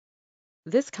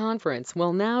This conference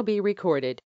will now be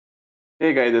recorded.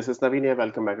 Hey guys, this is Naveen here.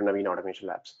 Welcome back to Naveen Automation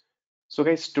Labs. So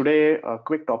guys, today a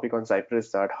quick topic on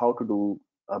Cypress that how to do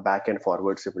a back and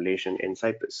forward simulation in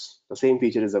Cypress. The same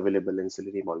feature is available in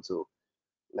Selenium also.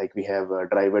 Like we have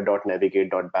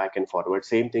driver.navigate.back and forward.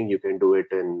 Same thing you can do it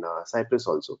in Cypress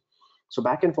also. So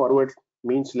back and forward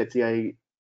means let's say I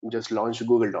just launched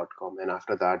google.com and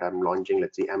after that I'm launching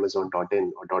let's say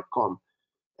amazon.in or .com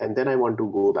and then I want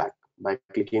to go back by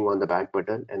clicking on the back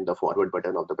button and the forward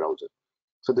button of the browser.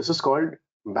 So this is called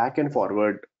back and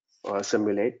forward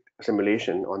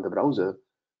simulation on the browser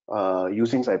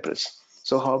using Cypress.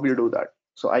 So how will you do that?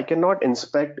 So I cannot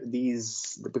inspect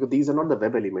these because these are not the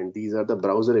web element. These are the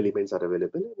browser elements are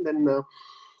available. And then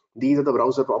these are the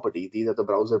browser property. These are the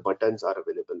browser buttons are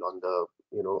available on the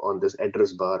on this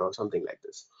address bar or something like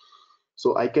this.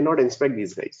 So I cannot inspect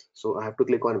these guys. So I have to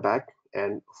click on back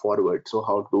and forward. So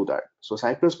how to do that? So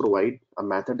Cypress provide a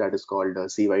method that is called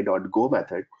cy.go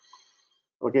method.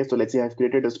 Okay, so let's say I've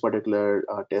created this particular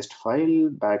test file,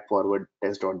 back forward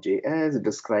test.js,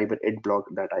 describe an id block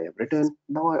that I have written.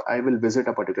 Now I will visit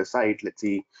a particular site. Let's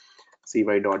see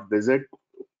cy.visit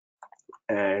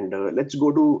and let's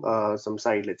go to some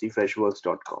site. Let's see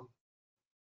freshworks.com.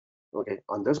 Okay,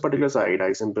 on this particular site,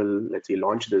 I simple let's see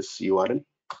launch this URL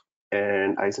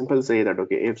and I simple say that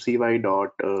okay if cy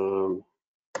dot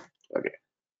okay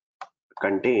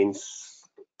contains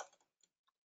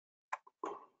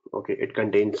okay it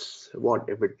contains what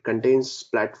if it contains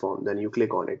platform then you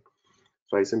click on it.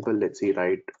 So I simple let's see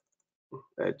write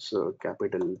it's a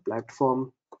capital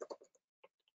platform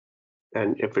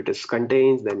and if it is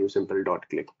contains then you simple dot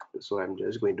click. So I'm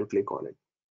just going to click on it.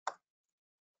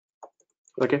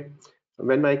 Okay,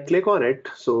 when I click on it,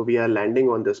 so we are landing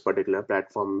on this particular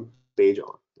platform page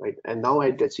on right, and now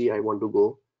I let's see I want to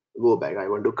go back, I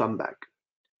want to come back.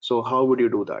 So how would you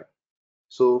do that?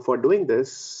 So for doing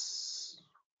this,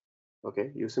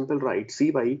 okay, you simple write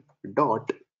cy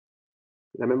dot,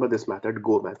 remember this method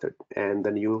go method, and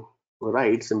then you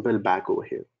write simple back over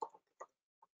here.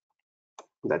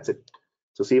 That's it.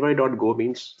 So cy.go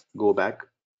means go back,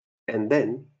 and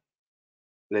then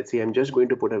let's see, I'm just going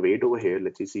to put a wait over here.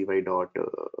 Let's see cy dot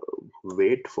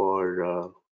wait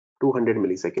for 200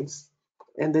 milliseconds,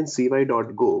 and then cy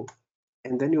dot go,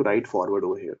 and then you write forward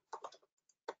over here.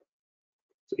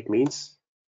 So it means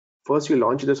first you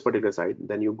launch this particular site,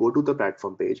 then you go to the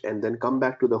platform page, and then come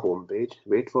back to the home page,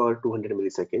 wait for 200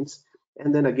 milliseconds,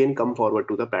 and then again come forward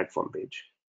to the platform page.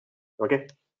 Okay,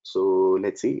 so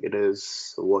let's see it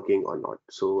is working or not.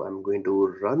 So I'm going to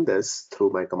run this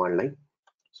through my command line.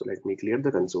 So let me clear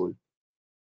the console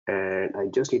and I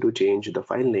just need to change the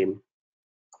file name.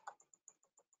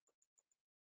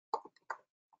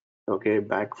 Okay,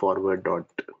 back forward dot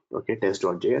okay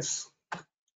test.js,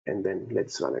 and then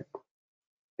let's run it,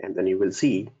 and then you will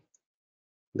see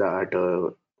that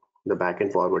the back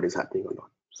and forward is happening or not.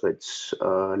 So it's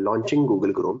launching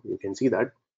Google Chrome, you can see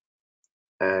that,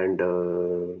 and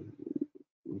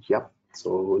yep.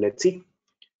 So let's see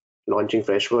launching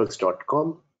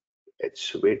freshworks.com.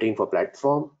 It's waiting for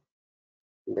platform,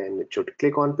 then it should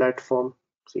click on platform.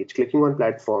 See, it's clicking on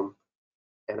platform,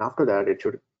 and after that it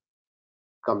should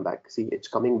come back. See, it's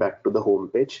coming back to the home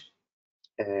page,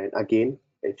 and again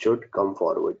it should come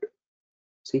forward.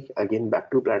 See, again back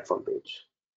to platform page,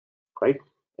 right?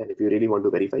 And if you really want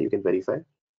to verify, you can verify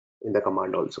in the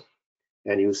command also,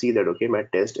 and you see that okay, my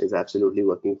test is absolutely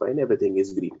working fine, everything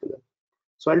is green color.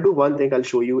 So I'll do one thing, I'll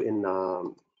show you in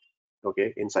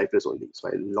okay in Cypress only. So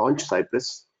I'll launch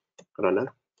Cypress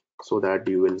runner so that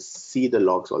you will see the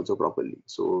logs also properly.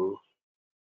 So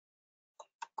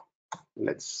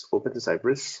let's open the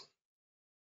Cypress.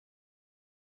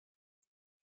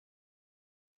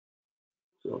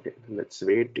 Okay, let's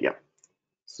wait. Yeah,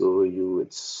 so you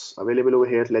it's available over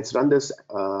here. Let's run this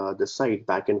the site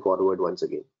back and forward once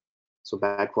again. So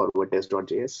back forward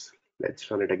test.js. Let's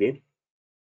run it again.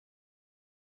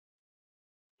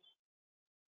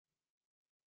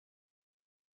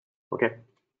 Okay,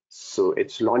 so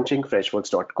it's launching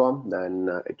freshworks.com.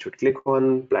 Then it should click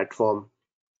on platform.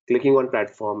 Clicking on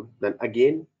platform, then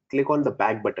again click on the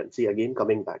back button. See, again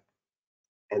coming back,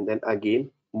 and then again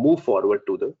move forward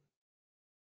to the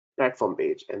platform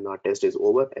page, and our test is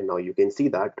over. And now you can see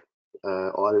that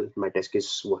all my test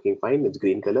is working fine. It's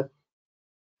green color,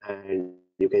 and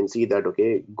you can see that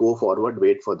okay, go forward,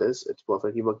 wait for this, it's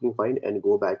perfectly working fine, and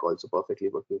go back also perfectly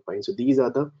working fine. So these are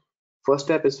the first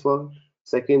step is for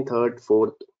second, third,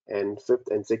 fourth, and fifth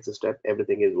and sixth step,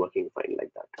 everything is working fine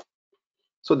like that.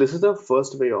 So this is the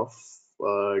first way of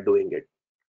doing it.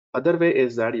 Other way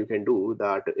is that you can do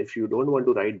that if you don't want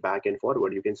to write back and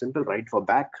forward, you can simply write for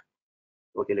back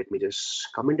Okay, let me just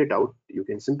comment it out. You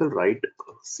can simply write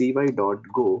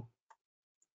cy.go.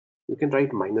 You can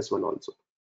write -1 also.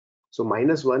 So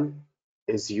 -1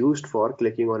 is used for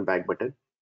clicking on back button.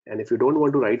 And if you don't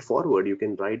want to write forward, you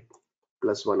can write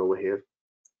 +1 over here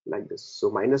like this.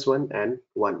 So -1 and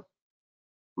 1.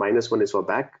 -1 is for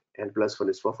back and +1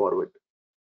 is for forward.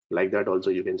 Like that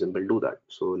also you can simply do that.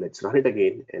 So let's run it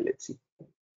again and let's see.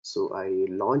 So I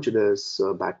launch this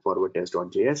back forward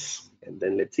test.js and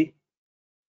then let's see.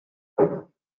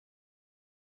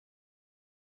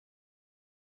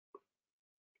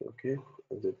 Okay,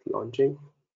 is it launching?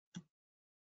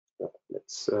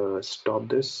 Let's stop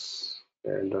this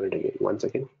and run it again. 1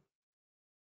 second.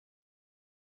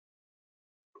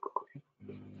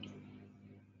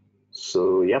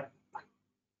 So yep,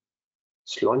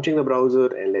 it's launching the browser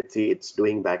and let's see it's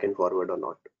doing back and forward or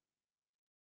not.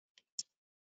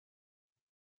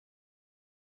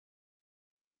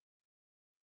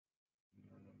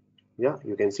 Yeah,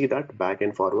 you can see that back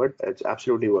and forward, it's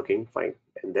absolutely working fine.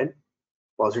 And then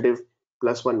positive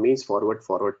 +1 means forward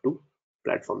to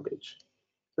platform page.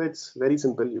 So it's very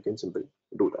simple, you can simply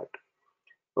do that.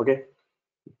 Okay,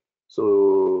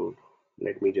 so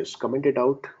let me just comment it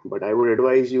out, but I would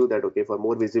advise you that okay, for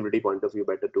more visibility point of view,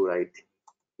 better to write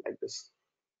like this.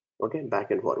 Okay, back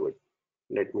and forward.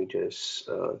 Let me just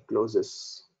close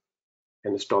this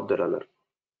and stop the runner.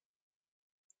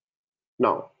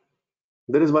 Now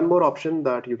there is one more option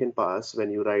that you can pass when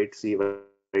you write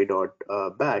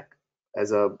cy.back.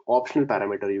 As a optional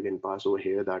parameter you can pass over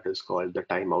here, that is called the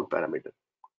timeout parameter.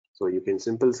 So you can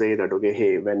simply say that okay,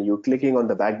 hey, when you clicking on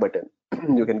the back button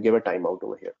you can give a timeout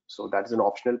over here. So that is an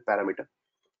optional parameter.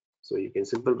 So you can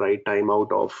simply write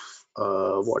timeout of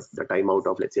what the timeout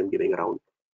of, let's say I'm giving around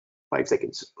 5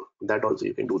 seconds. That also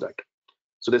you can do that.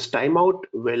 So this timeout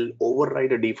will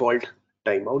override a default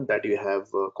timeout that you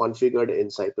have configured in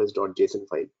cypress.json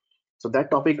file. So that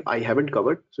topic I haven't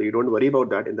covered, so you don't worry about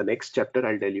that. In the next chapter,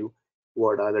 I'll tell you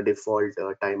what are the default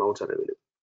timeouts are available.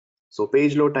 So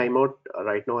page load timeout,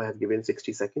 right now I have given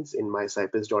 60 seconds in my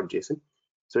cypress.json.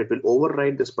 So it will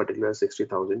override this particular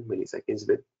 60,000 milliseconds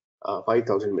with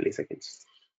 5,000 milliseconds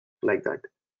like that.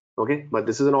 Okay, but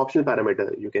this is an optional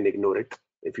parameter. You can ignore it.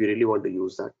 If you really want to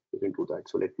use that, you can do that.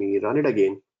 So let me run it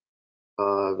again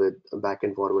with back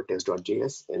and forward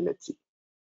test.js and let's see.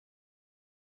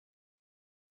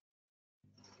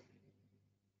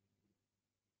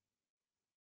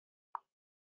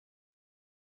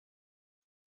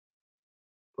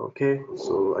 Okay,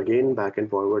 so again back and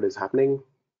forward is happening.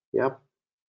 Yep.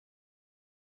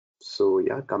 So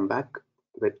yeah, come back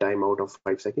with timeout of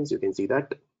 5 seconds. You can see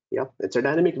that. Yep, it's a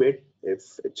dynamic wait.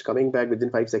 If it's coming back within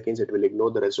 5 seconds, it will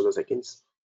ignore the rest of the seconds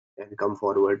and come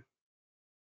forward.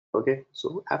 Okay,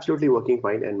 so absolutely working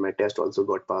fine, and my test also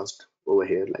got passed over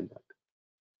here like that.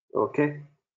 Okay,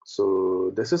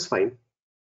 so this is fine.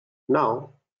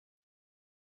 Now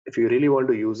if you really want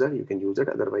to use that, you can use it,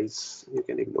 otherwise you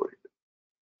can ignore it.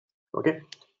 Okay,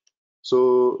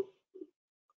 so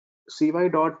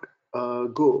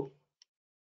cy.go,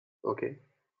 okay,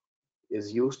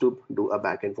 is used to do a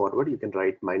back and forward. You can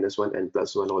write -1 and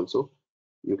 +1 also.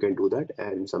 You can do that,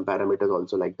 and some parameters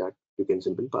also like that. You can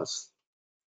simply pass.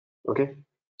 Okay.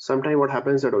 Sometime what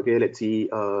happens that okay, let's see.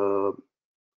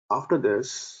 After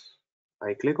this,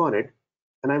 I click on it,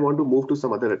 and I want to move to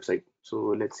some other website.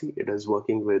 So let's see. It is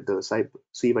working with the cy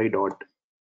dot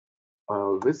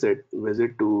visit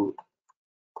to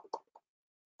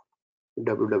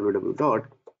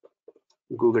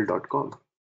www.google.com.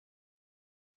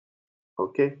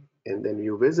 Okay, and then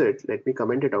you visit. Let me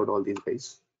comment it out all these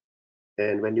guys.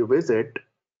 And when you visit,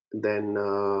 then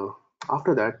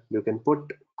after that you can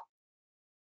put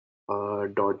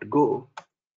 .go,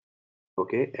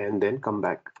 okay, and then come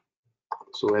back.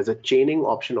 So as a chaining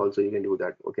option also you can do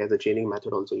that. Okay, as a chaining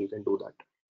method also you can do that.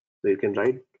 So you can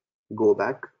write go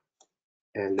back,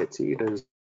 and let's see, it is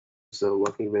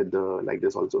working with like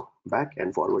this also, back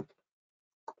and forward.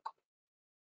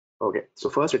 Okay, so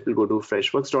first it will go to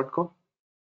freshworks.com,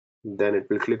 then it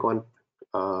will click on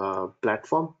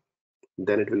platform,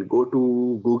 then it will go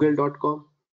to google.com,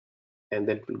 and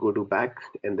then it will go to back,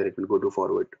 and then it will go to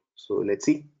forward. So let's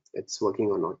see it's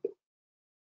working or not.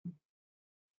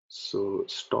 So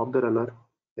stop the runner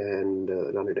and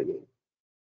run it again.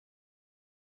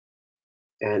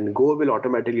 And Go will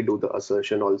automatically do the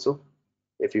assertion also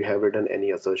if you have written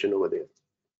any assertion over there.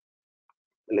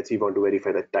 Let's say you want to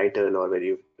verify the title, or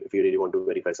if you really want to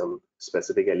verify some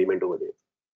specific element over there.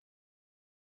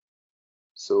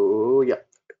 So yeah,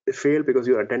 it failed because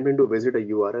you're attempting to visit a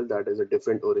URL that is a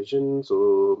different origin.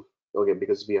 So okay,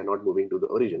 because we are not moving to the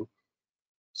origin.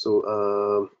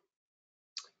 So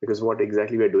because what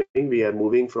exactly we are doing, we are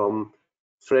moving from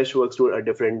Freshworks to a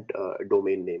different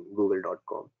domain name,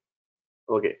 google.com.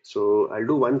 Okay, so I'll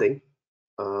do one thing.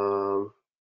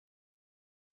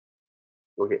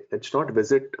 Okay, let's not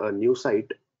visit a new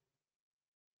site.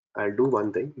 I'll do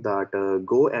one thing, that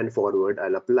go and forward,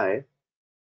 I'll apply,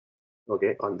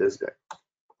 okay, on this guy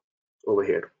over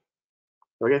here.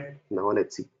 Okay, now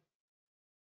let's see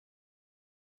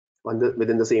on the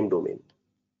within the same domain.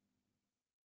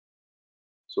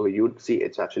 So you'd see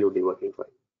it's absolutely working fine,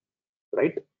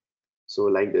 right? So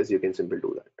like this, you can simply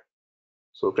do that.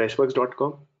 So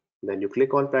freshworks.com, then you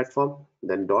click on platform,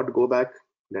 then dot go back,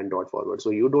 then dot forward. So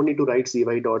you don't need to write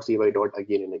cy dot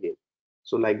again and again.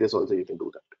 So like this also you can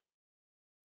do that,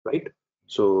 right?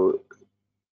 So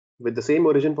with the same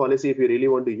origin policy, if you really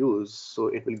want to use, so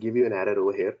it will give you an error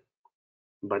over here.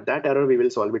 But that error we will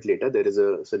solve it later. There is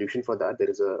a solution for that. There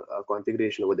is a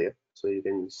configuration over there. So you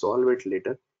can solve it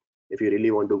later if you really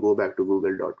want to go back to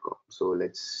google.com. So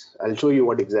I'll show you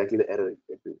what exactly the error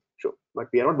it will show. But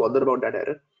we are not bothered about that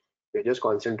error. We're just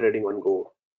concentrating on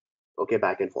go, okay,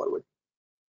 back and forward.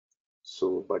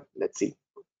 So, but let's see.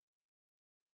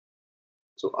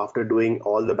 So after doing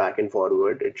all the back and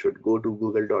forward, it should go to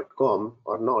google.com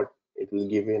or not. It will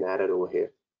give you an error over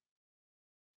here.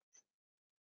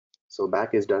 So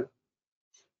back is done.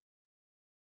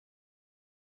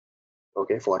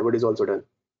 Okay, forward is also done.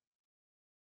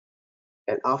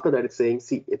 And after that, it's saying,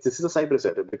 see, this is a Cypress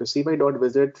error because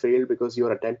cy.visit failed because you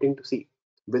are attempting to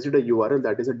visit a URL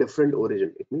that is a different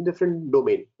origin. It means different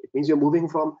domain. It means you're moving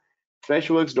from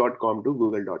freshworks.com to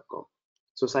google.com.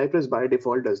 So Cypress by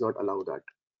default does not allow that.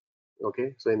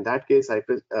 Okay, so in that case,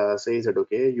 Cypress says that,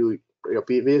 okay, your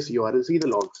previous URL, see the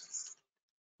logs,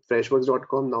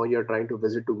 freshworks.com, now you're trying to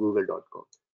visit to google.com.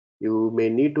 You may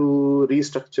need to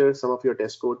restructure some of your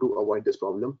test code to avoid this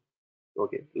problem.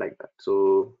 Okay, like that.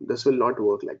 So this will not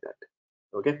work like that.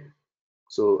 Okay,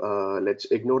 so let's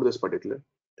ignore this particular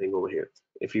thing over here.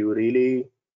 If you really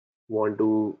want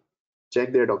to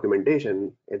check their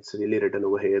documentation, it's really written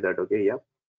over here that, okay, yeah,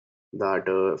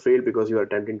 that failed because you are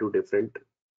attempting to different,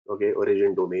 okay,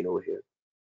 origin domain over here.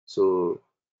 So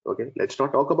okay, let's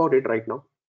not talk about it right now.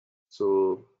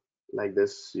 So like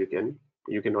this, you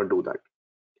cannot do that.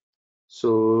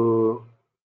 So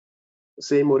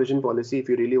same origin policy, if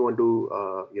you really want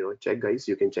to check, guys,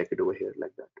 you can check it over here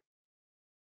like that.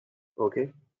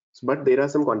 Okay, but there are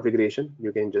some configuration.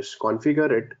 You can just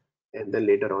configure it, and then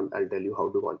later on I'll tell you how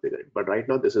to configure it. But right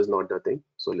now this is not the thing,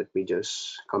 so let me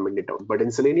just comment it down. But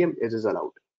in Selenium it is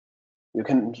allowed. You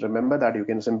can remember that you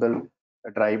can simple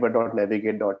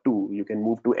driver.navigate.to, you can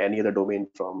move to any other domain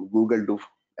from Google to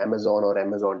Amazon or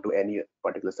Amazon to any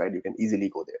particular site. You can easily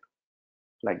go there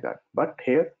like that, but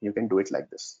here you can do it like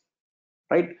this,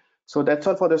 right? So that's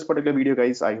all for this particular video,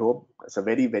 guys. I hope it's a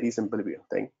very simple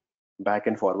thing, back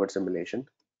and forward simulation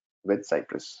with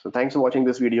Cypress. So thanks for watching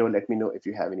this video. Let me know if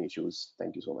you have any issues.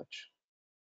 Thank you so much.